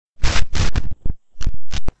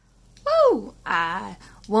I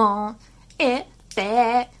want it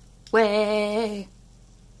that way.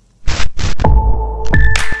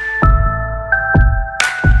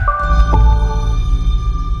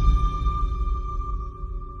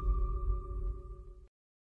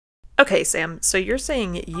 Okay, Sam, so you're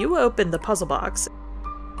saying you opened the puzzle box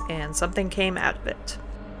and something came out of it.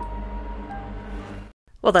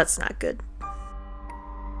 Well, that's not good.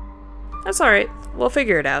 That's alright, we'll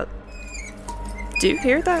figure it out. Do you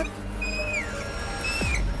hear that?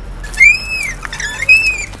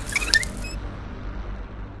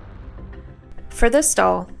 For this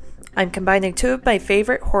doll, I'm combining two of my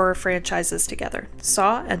favorite horror franchises together,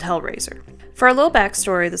 Saw and Hellraiser. For a little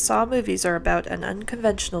backstory, the Saw movies are about an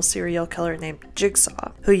unconventional serial killer named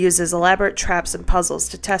Jigsaw, who uses elaborate traps and puzzles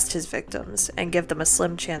to test his victims and give them a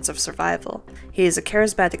slim chance of survival. He is a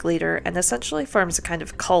charismatic leader and essentially forms a kind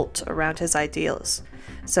of cult around his ideals,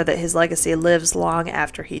 so that his legacy lives long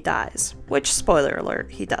after he dies, which, spoiler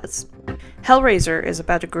alert, he does. Hellraiser is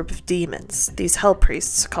about a group of demons, these hell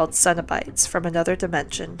priests called Cenobites from another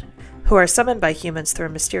dimension, who are summoned by humans through a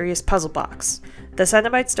mysterious puzzle box. The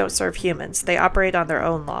Cenobites don't serve humans, they operate on their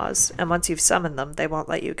own laws, and once you've summoned them, they won't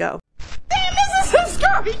let you go. Damn, this is some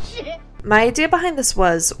scary shit! My idea behind this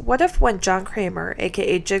was, what if when John Kramer,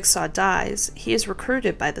 aka Jigsaw, dies, he is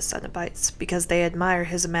recruited by the Cenobites because they admire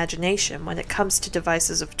his imagination when it comes to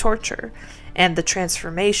devices of torture, and the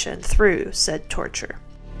transformation through said torture.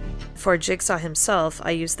 For Jigsaw himself, I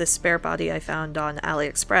used this spare body I found on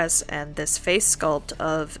AliExpress and this face sculpt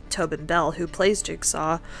of Tobin Bell, who plays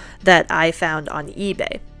Jigsaw, that I found on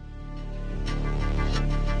eBay.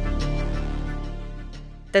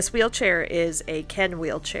 This wheelchair is a Ken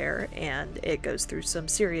wheelchair, and it goes through some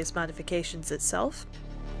serious modifications itself.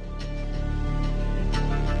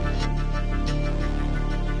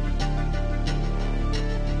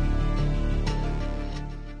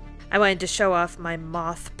 I wanted to show off my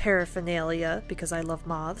moth paraphernalia because I love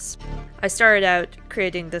moths. I started out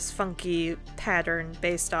creating this funky pattern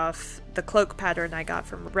based off the cloak pattern I got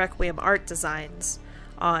from Requiem Art Designs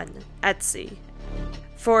on Etsy.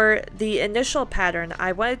 For the initial pattern,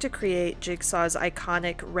 I wanted to create Jigsaw's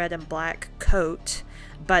iconic red and black coat,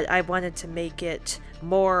 but I wanted to make it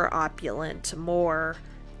more opulent, more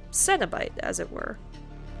Cenobite, as it were.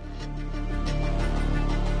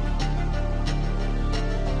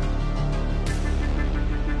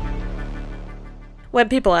 When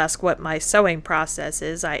people ask what my sewing process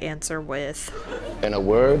is, I answer with, in a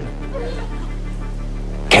word,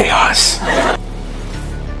 chaos.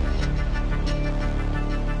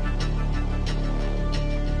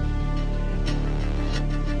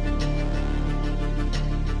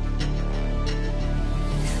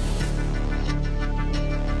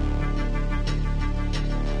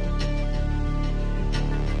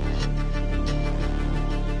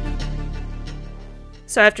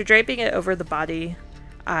 So after draping it over the body,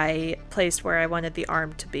 I placed where I wanted the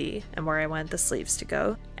arm to be and where I wanted the sleeves to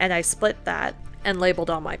go, and I split that and labeled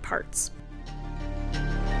all my parts.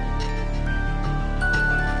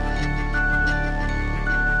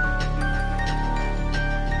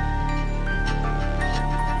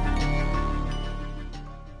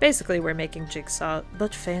 Basically, we're making Jigsaw,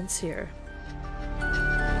 but fancier.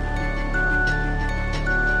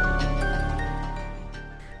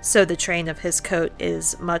 So the train of his coat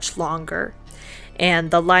is much longer,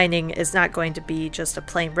 and the lining is not going to be just a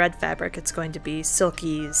plain red fabric, it's going to be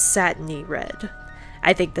silky, satiny red.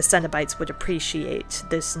 I think the Cenobites would appreciate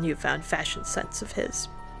this newfound fashion sense of his.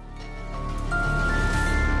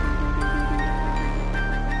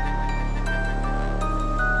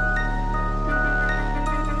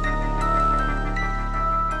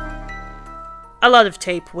 A lot of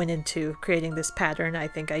tape went into creating this pattern. I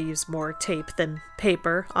think I used more tape than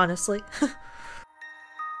paper, honestly.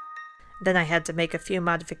 Then I had to make a few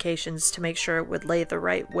modifications to make sure it would lay the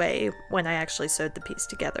right way when I actually sewed the piece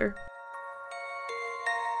together.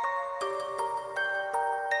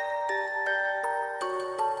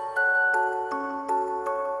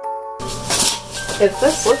 If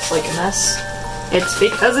this looks like a mess, it's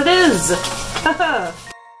because it is! Haha!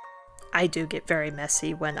 I do get very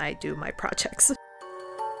messy when I do my projects.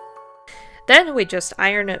 Then we just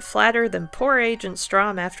iron it flatter than poor Agent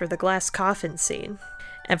Strom after the glass coffin scene.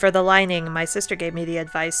 And for the lining, my sister gave me the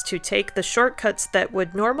advice to take the shortcuts that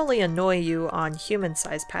would normally annoy you on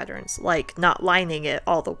human-sized patterns, like not lining it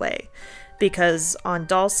all the way, because on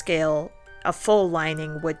doll scale, a full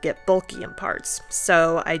lining would get bulky in parts,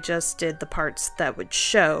 so I just did the parts that would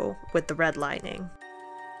show with the red lining.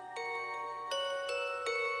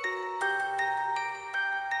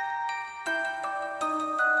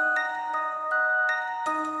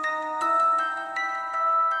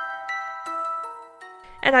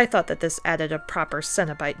 and I thought that this added a proper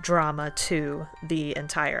Cenobite drama to the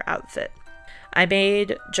entire outfit. I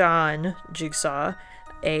made John, Jigsaw,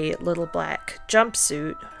 a little black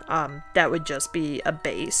jumpsuit that would just be a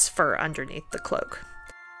base for underneath the cloak.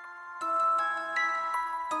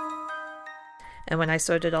 And when I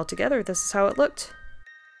sewed it all together, this is how it looked.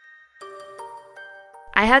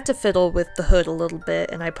 I had to fiddle with the hood a little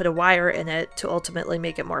bit, and I put a wire in it to ultimately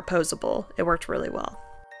make it more posable. It worked really well.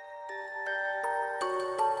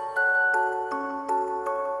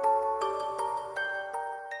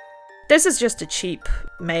 This is just a cheap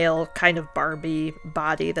male kind of Barbie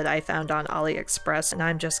body that I found on AliExpress, and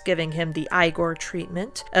I'm just giving him the Igor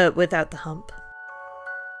treatment without the hump.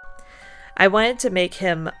 I wanted to make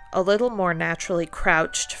him a little more naturally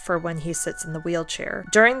crouched for when he sits in the wheelchair.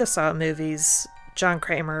 During the Saw movies, John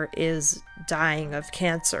Kramer is dying of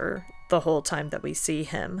cancer the whole time that we see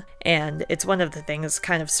him, and it's one of the things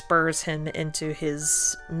kind of spurs him into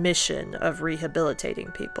his mission of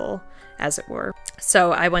rehabilitating people, as it were.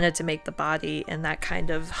 So I wanted to make the body in that kind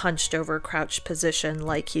of hunched over crouched position,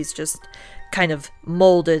 like he's just kind of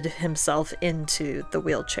molded himself into the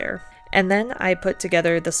wheelchair. And then I put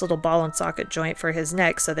together this little ball and socket joint for his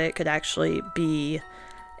neck so that it could actually be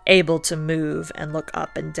able to move and look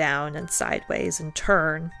up and down and sideways and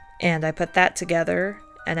turn. And I put that together,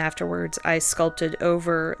 and afterwards I sculpted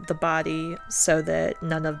over the body so that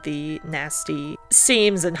none of the nasty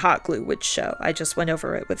seams and hot glue would show. I just went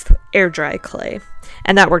over it with air dry clay,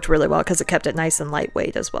 and that worked really well because it kept it nice and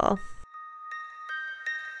lightweight as well.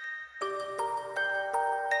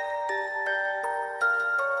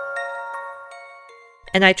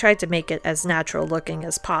 And I tried to make it as natural looking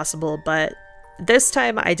as possible, but this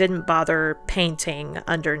time I didn't bother painting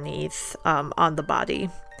underneath on the body,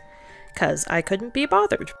 because I couldn't be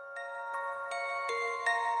bothered.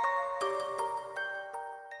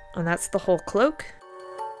 And that's the whole cloak.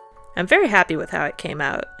 I'm very happy with how it came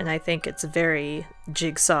out, and I think it's very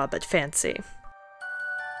Jigsaw but fancy.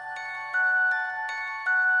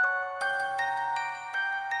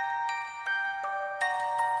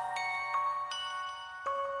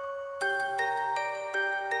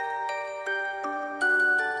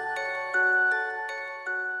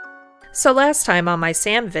 So last time on my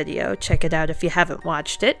Sam video, check it out if you haven't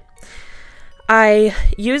watched it, I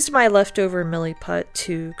used my leftover Milliput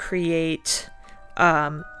to create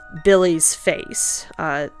Billy's face.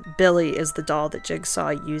 Billy is the doll that Jigsaw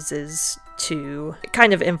uses to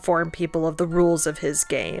kind of inform people of the rules of his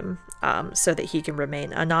game, so that he can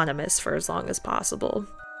remain anonymous for as long as possible.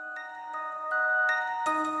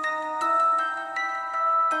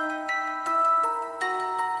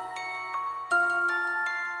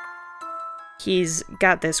 He's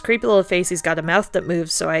got this creepy little face, he's got a mouth that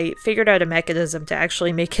moves, so I figured out a mechanism to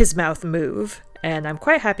actually make his mouth move, and I'm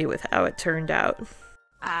quite happy with how it turned out.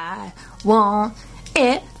 I want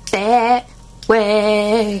it that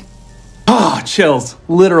way. Ah, chills.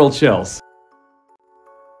 Literal chills.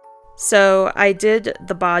 So I did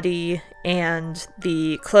the body and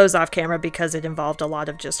the clothes off camera because it involved a lot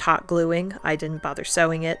of just hot gluing. I didn't bother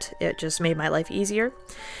sewing it. It just made my life easier.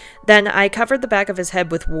 Then I covered the back of his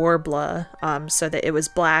head with Warbler so that it was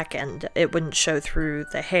black and it wouldn't show through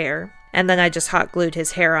the hair. And then I just hot glued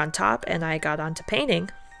his hair on top and I got onto painting,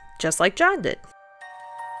 just like John did.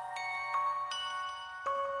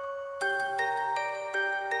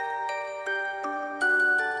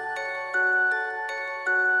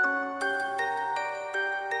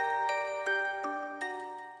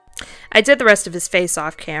 I did the rest of his face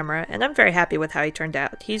off camera, and I'm very happy with how he turned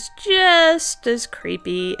out. He's just as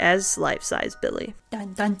creepy as life-size Billy.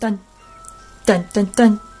 Dun dun dun. Dun dun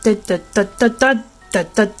dun. Dun dun dun dun dun dun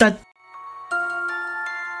dun dun.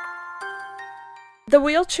 The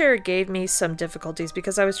wheelchair gave me some difficulties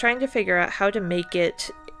because I was trying to figure out how to make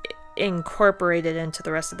it incorporated into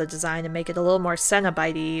the rest of the design and make it a little more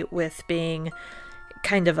Cenobite-y with being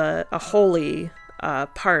kind of a holy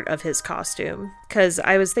part of his costume, because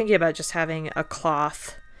I was thinking about just having a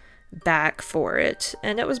cloth back for it,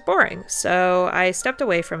 and it was boring, so I stepped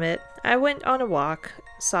away from it. I went on a walk,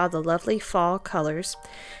 saw the lovely fall colors,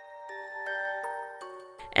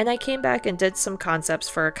 and I came back and did some concepts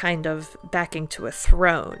for a kind of backing to a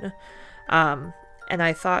throne, and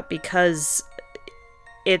I thought because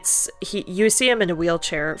you see him in a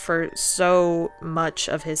wheelchair for so much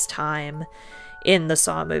of his time in the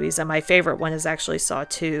Saw movies, and my favorite one is actually Saw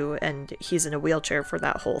 2, and he's in a wheelchair for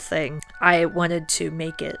that whole thing. I wanted to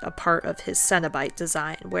make it a part of his Cenobite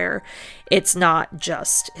design, where it's not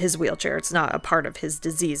just his wheelchair, it's not a part of his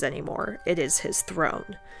disease anymore, it is his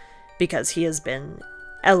throne, because he has been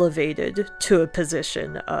elevated to a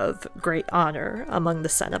position of great honor among the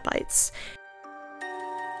Cenobites.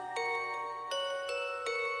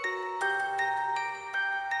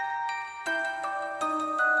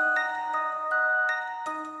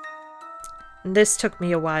 This took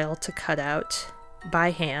me a while to cut out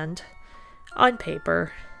by hand on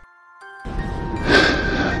paper.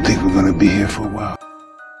 I think we're gonna be here for a while.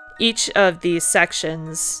 Each of these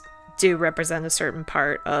sections do represent a certain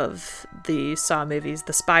part of the Saw movies.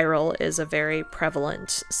 The spiral is a very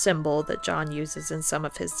prevalent symbol that John uses in some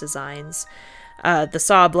of his designs. The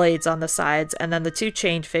saw blades on the sides, and then the two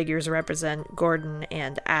chained figures represent Gordon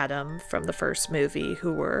and Adam from the first movie,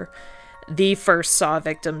 who were the first Saw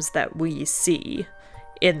victims that we see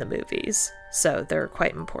in the movies. So they're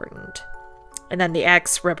quite important. And then the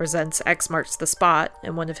X represents X marks the spot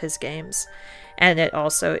in one of his games. And it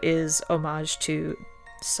also is homage to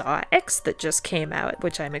Saw X that just came out,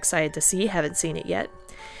 which I'm excited to see. Haven't seen it yet.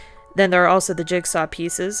 Then there are also the Jigsaw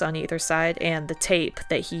pieces on either side and the tape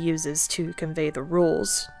that he uses to convey the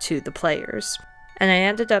rules to the players. And I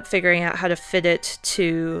ended up figuring out how to fit it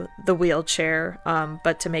to the wheelchair,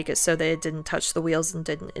 but to make it so that it didn't touch the wheels and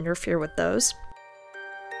didn't interfere with those.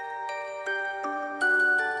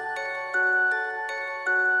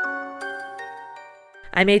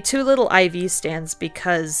 I made two little IV stands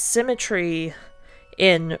because symmetry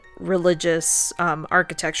in religious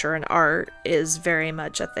architecture and art is very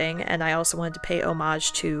much a thing, and I also wanted to pay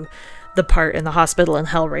homage to the part in the hospital in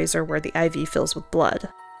Hellraiser where the IV fills with blood.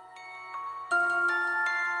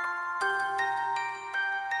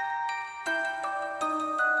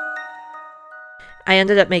 I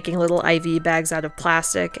ended up making little IV bags out of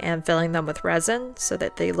plastic and filling them with resin so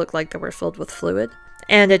that they looked like they were filled with fluid,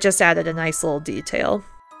 and it just added a nice little detail.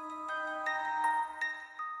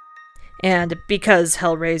 And because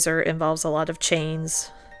Hellraiser involves a lot of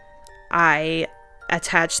chains, I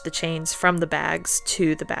attached the chains from the bags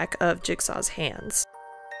to the back of Jigsaw's hands.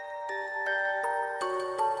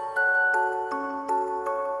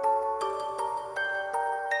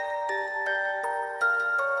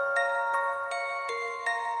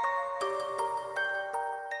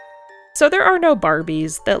 So there are no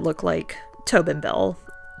Barbies that look like Tobin Bell,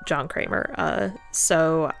 John Kramer.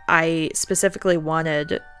 So I specifically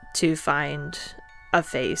wanted to find a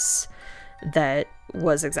face that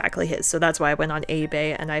was exactly his. So that's why I went on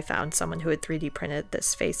eBay and I found someone who had 3D printed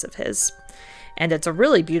this face of his. And it's a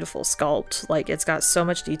really beautiful sculpt. Like, it's got so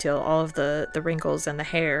much detail, all of the wrinkles and the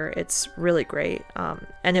hair. It's really great.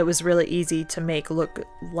 And it was really easy to make look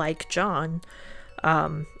like John,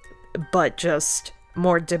 but just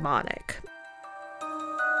more demonic.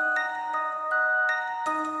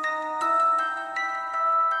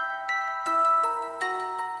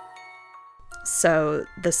 So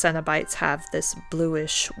the Cenobites have this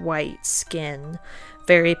bluish white skin,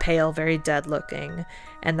 very pale, very dead looking,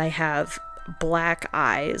 and they have black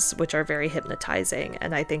eyes, which are very hypnotizing,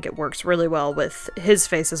 and I think it works really well with his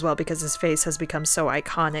face as well, because his face has become so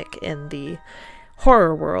iconic in the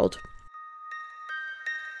horror world.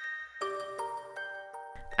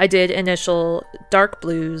 I did initial dark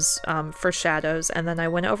blues for shadows, and then I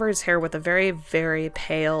went over his hair with a very, very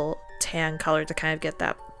pale tan color to kind of get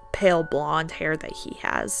that pale blonde hair that he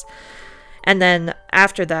has. And then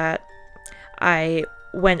after that, I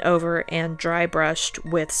went over and dry brushed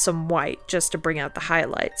with some white just to bring out the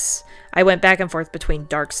highlights. I went back and forth between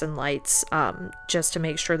darks and lights just to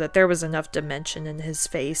make sure that there was enough dimension in his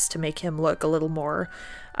face to make him look a little more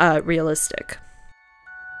realistic.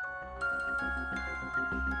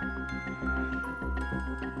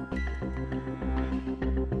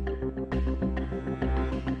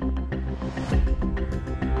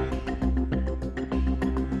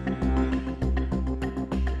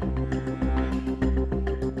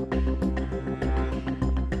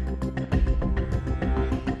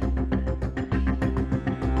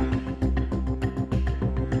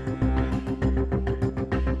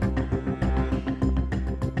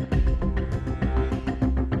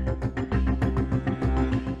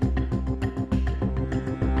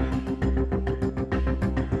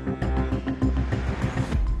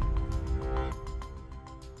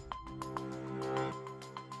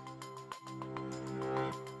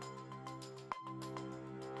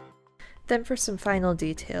 Then for some final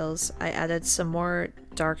details, I added some more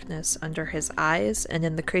darkness under his eyes and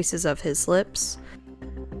in the creases of his lips.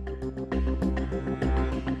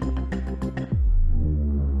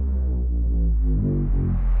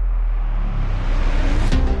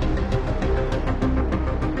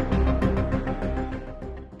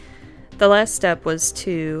 The last step was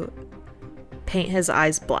to paint his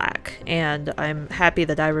eyes black, and I'm happy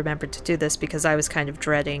that I remembered to do this because I was kind of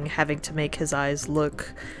dreading having to make his eyes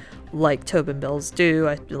look like Tobin Bell's do.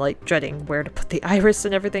 I like dreading where to put the iris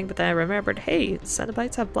and everything, but then I remembered, hey,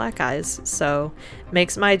 Cenobites have black eyes, so it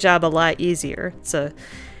makes my job a lot easier. It's a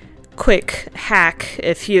quick hack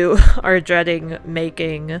if you are dreading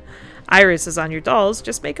making irises on your dolls,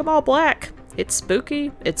 just make them all black. It's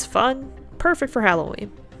spooky, it's fun, perfect for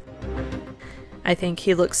Halloween. I think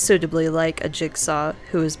he looks suitably like a Jigsaw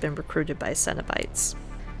who has been recruited by Cenobites.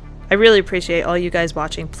 I really appreciate all you guys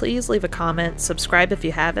watching. Please leave a comment, subscribe if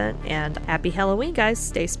you haven't, and happy Halloween, guys.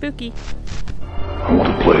 Stay spooky. I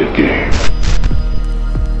want to play a game.